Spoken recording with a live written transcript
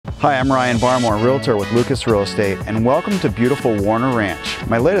Hi, I'm Ryan Barmore, Realtor with Lucas Real Estate, and welcome to beautiful Warner Ranch.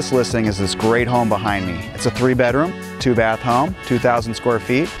 My latest listing is this great home behind me. It's a 3-bedroom, 2-bath home, 2,000 square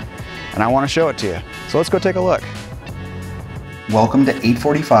feet, and I want to show it to you. So let's go take a look. Welcome to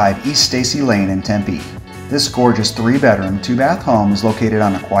 845 East Stacy Lane in Tempe. This gorgeous 3-bedroom, 2-bath home is located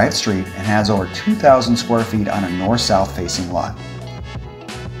on a quiet street and has over 2,000 square feet on a north-south facing lot.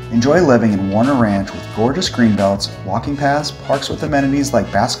 Enjoy living in Warner Ranch with gorgeous greenbelts, walking paths, parks with amenities like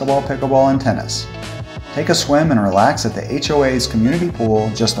basketball, pickleball, and tennis. Take a swim and relax at the HOA's community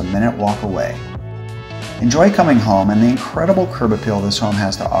pool just a minute walk away. Enjoy coming home and the incredible curb appeal this home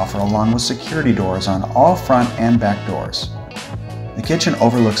has to offer, along with security doors on all front and back doors. The kitchen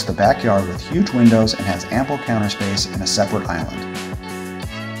overlooks the backyard with huge windows and has ample counter space in a separate island.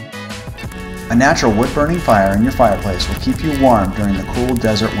 A natural wood-burning fire in your fireplace will keep you warm during the cool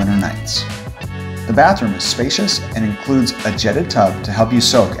desert winter nights. The bathroom is spacious and includes a jetted tub to help you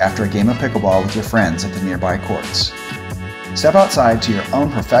soak after a game of pickleball with your friends at the nearby courts. Step outside to your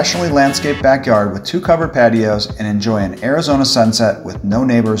own professionally landscaped backyard with 2 covered patios and enjoy an Arizona sunset with no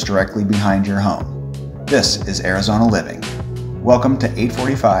neighbors directly behind your home. This is Arizona living. Welcome to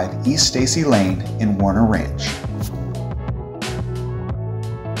 845 East Stacy Lane in Warner Ranch.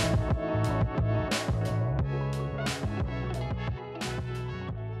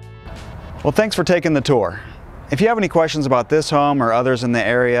 Well, thanks for taking the tour. If you have any questions about this home or others in the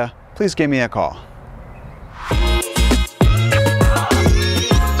area, please give me a call.